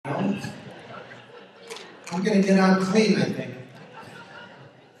I'm going to get out clean, I think.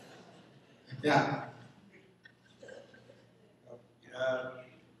 Yeah. A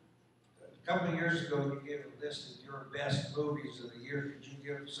couple of years ago, you gave a list of your best movies of the year. Could you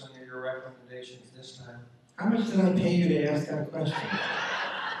give some of your recommendations this time? How much did I pay you to ask that question?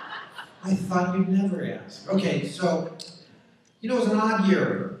 I thought you'd never ask. Okay, so, you know, it was an odd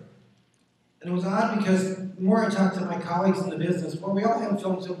year. And it was odd because the more I talked to my colleagues in the business, well, we all had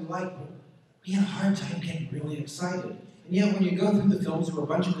films that we liked, but we had a hard time getting really excited. And yet, when you go through the films, there were a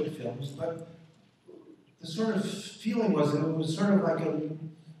bunch of good films, but the sort of feeling was that it was sort of like a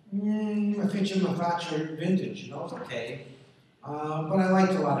Fitch and Thatcher vintage, you know, it's okay. But I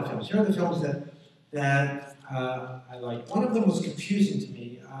liked a lot of films. Here are the films that I liked. One of them was confusing to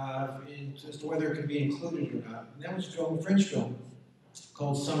me as to whether it could be included or not. And that was a French film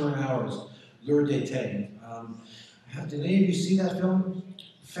called Summer Hours, L'Heure d'été. Did any of you see that film?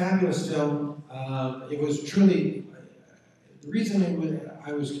 Fabulous film. It was truly, the reason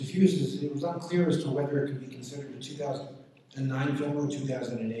I was confused is it was unclear as to whether it could be considered a 2009 film or a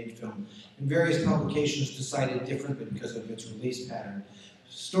 2008 film. And various publications decided differently because of its release pattern.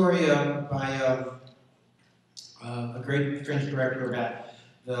 Story by a great French director about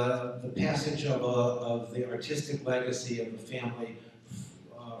the passage of the artistic legacy of the family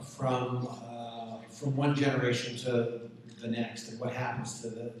from one generation to the next, and what happens to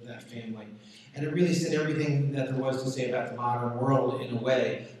that family. And it really said everything that there was to say about the modern world in a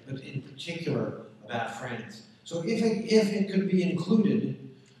way, but in particular about France. So if it could be included,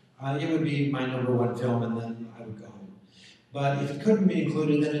 it would be my #1 film, and then I would go home. But if it couldn't be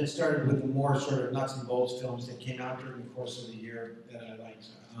included, then it started with the more sort of nuts and bolts films that came out during the course of the year that I liked.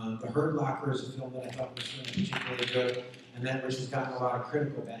 The Hurt Locker is a film that I thought was particularly good, and that which has gotten a lot of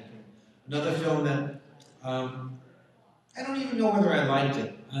critical backing. Another film that I don't even know whether I liked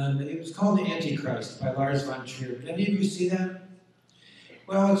it. It was called The Antichrist by Lars von Trier. Did any of you see that?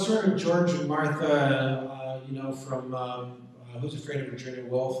 Well, it's sort of George and Martha, you know, from Who's Afraid of Virginia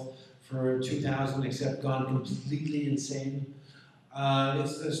Woolf for 2000, except gone completely insane.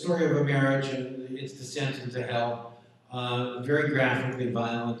 It's the story of a marriage and its descent into hell. Very graphically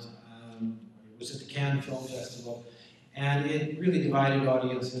violent. It was at the Cannes Film Festival. And it really divided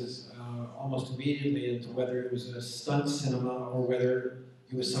audiences almost immediately into whether it was a stunt cinema or whether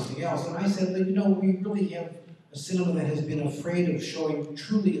it was something else. And I said, you know, we really have a cinema that has been afraid of showing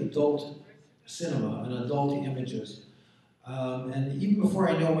truly adult cinema and adult images. And even before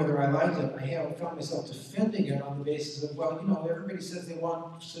I know whether I liked it, I found myself defending it on the basis of, well, you know, everybody says they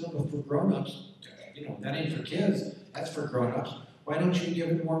want cinema for grown-ups. You know, that ain't for kids, that's for grown-ups. Why don't you give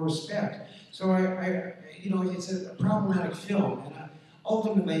it more respect? So you know, it's a problematic film, and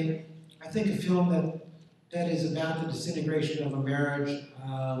ultimately, I think a film that is about the disintegration of a marriage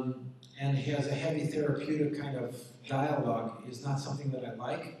and has a heavy therapeutic kind of dialogue is not something that I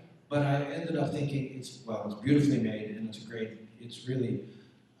like, but I ended up thinking it's beautifully made, and it's really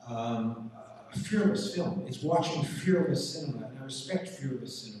a fearless film. It's watching fearless cinema, and I respect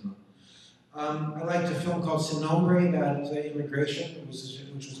fearless cinema. I liked a film called Sin Nombre about immigration,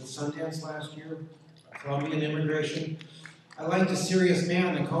 which was at Sundance last year, Colombian immigration. I liked A Serious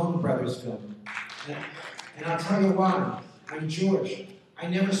Man, the Coen Brothers film. And I'll tell you why. I'm Jewish. I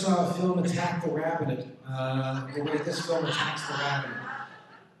never saw a film attack the rabbinate the way this film attacks the rabbinate.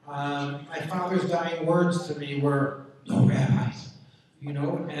 My father's dying words to me were, "No rabbis," you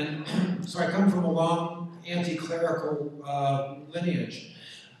know? And so I come from a long anti-clerical lineage.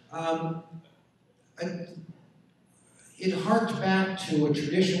 It harked back to a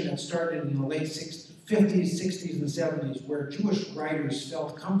tradition that started in the late 50s, 60s, and 70s, where Jewish writers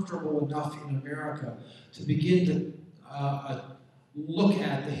felt comfortable enough in America to begin to look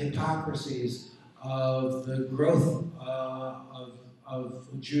at the hypocrisies of the growth of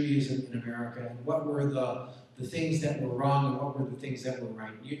Judaism in America, and what were the things that were wrong and what were the things that were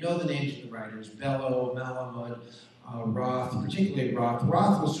right. You know the names of the writers: Bellow, Malamud, Roth, particularly Roth.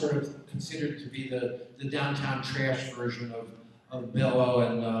 Roth was sort of considered to be the downtown trash version of Bellow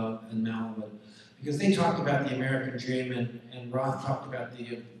and Malamud, because they talked about the American dream, and Roth talked about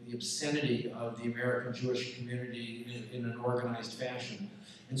the obscenity of the American Jewish community in an organized fashion.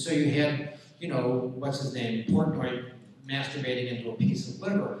 And so you had, you know, what's his name, Portnoy masturbating into a piece of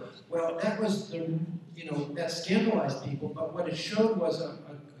liver. Well, that was you know, that scandalized people, but what it showed was a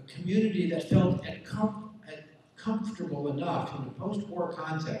community that felt comfortable enough in a post-war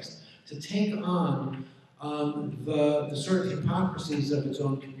context to take on the sort of hypocrisies of its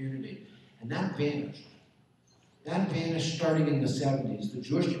own community. And that vanished. That vanished starting in the 70s. The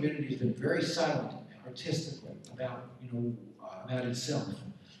Jewish community has been very silent artistically about, you know, about itself.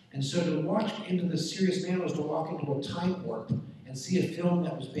 And so to walk into The Serious Man was to walk into a time warp and see a film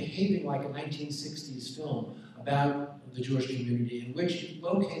that was behaving like a 1960s film about the Jewish community, in which it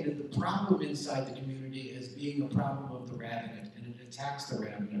located the problem inside the community as being a problem of the rabbinate, and it attacks the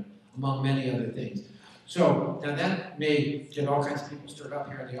rabbinate, among many other things. So, now that may get all kinds of people stirred up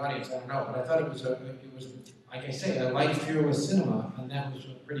here in the audience, I don't know, but I thought it was, like I say, I like fearless cinema, and that was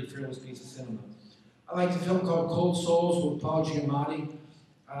a pretty fearless piece of cinema. I liked a film called Cold Souls with Paul Giamatti,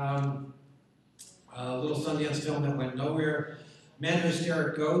 a little Sundance film that went nowhere. Men Who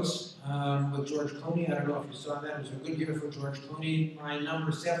Stare at Goats with George Clooney. I don't know if you saw that. It was a good year for George Clooney. My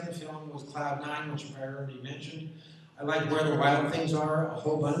number 7 film was Cloud 9, which I already mentioned. I liked Where the Wild Things Are a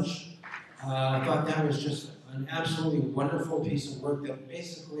whole bunch. I thought that was just an absolutely wonderful piece of work that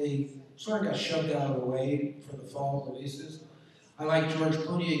basically sort of got shoved out of the way for the fall releases. I like George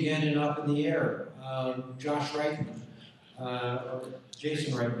Clooney again in Up in the Air. Josh Reitman, or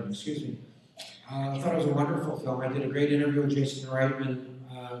Jason Reitman, excuse me. I thought it was a wonderful film. I did a great interview with Jason Reitman.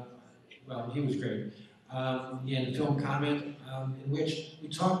 Well, he was great. In Film Comment, in which we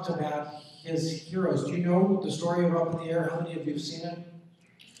talked about his heroes. Do you know the story of Up in the Air? How many of you have seen it?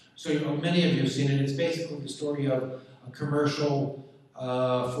 So many of you have seen it. It's basically the story of a commercial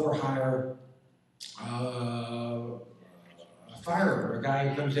for-hire firer, a guy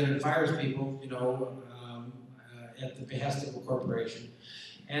who comes in and fires people, at the behest of a corporation.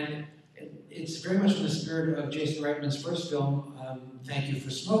 And it's very much in the spirit of Jason Reitman's first film, Thank You for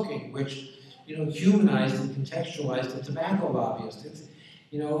Smoking, which humanized and contextualized the tobacco lobbyist.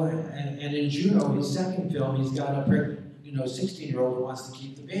 And in Juno, his second film, he's got a pregnant 16-year-old who wants to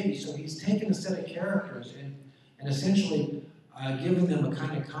keep the baby. So he's taken a set of characters and essentially given them a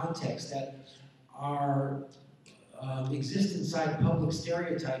kind of context that are exist inside public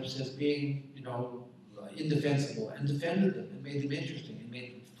stereotypes as being indefensible, and defended them and made them interesting and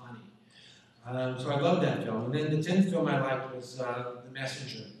made them funny. So I love that film. And then the 10th film I liked was The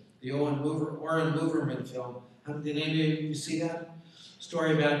Messenger, the Oren Moverman film. Did any of you see that?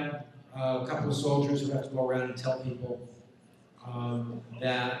 Story about a couple of soldiers who have to go around and tell people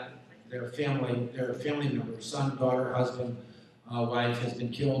that their family member, son, daughter, husband, wife, has been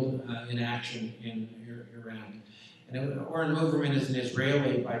killed in action in Iraq. And Oren Moverman is an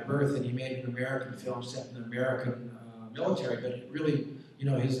Israeli by birth, and he made an American film set in the American military, but it really,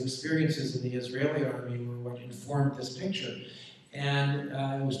 his experiences in the Israeli army were what informed this picture. And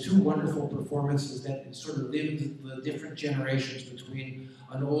it was 2 wonderful performances that sort of lived the different generations between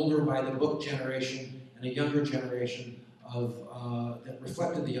an older by-the-book generation and a younger generation that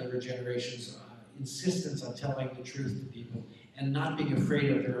reflected the younger generation's insistence on telling the truth to people and not being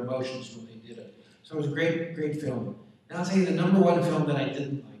afraid of their emotions when they did it. So it was a great, great film. Now I'll tell you the number 1 film that I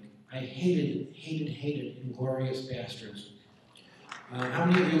didn't like. I hated Inglourious Bastards. How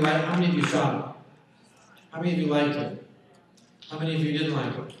many of you saw it? How many of you liked it? How many of you didn't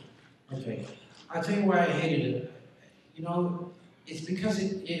like it? Okay. I'll tell you why I hated it. It's because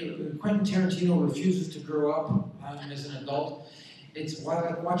Quentin Tarantino refuses to grow up as an adult. It's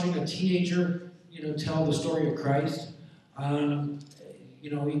like watching a teenager, tell the story of Christ.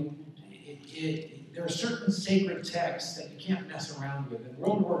 There are certain sacred texts that you can't mess around with. In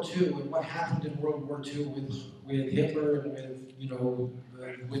World War II, and what happened in World War II with Hitler and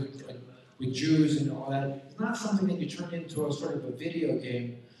with Jews and all that, it's not something that you turn into a sort of a video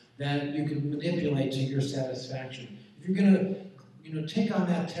game that you can manipulate to your satisfaction. If you're going to take on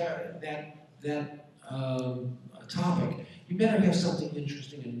that topic, you better have something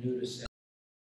interesting and new to say.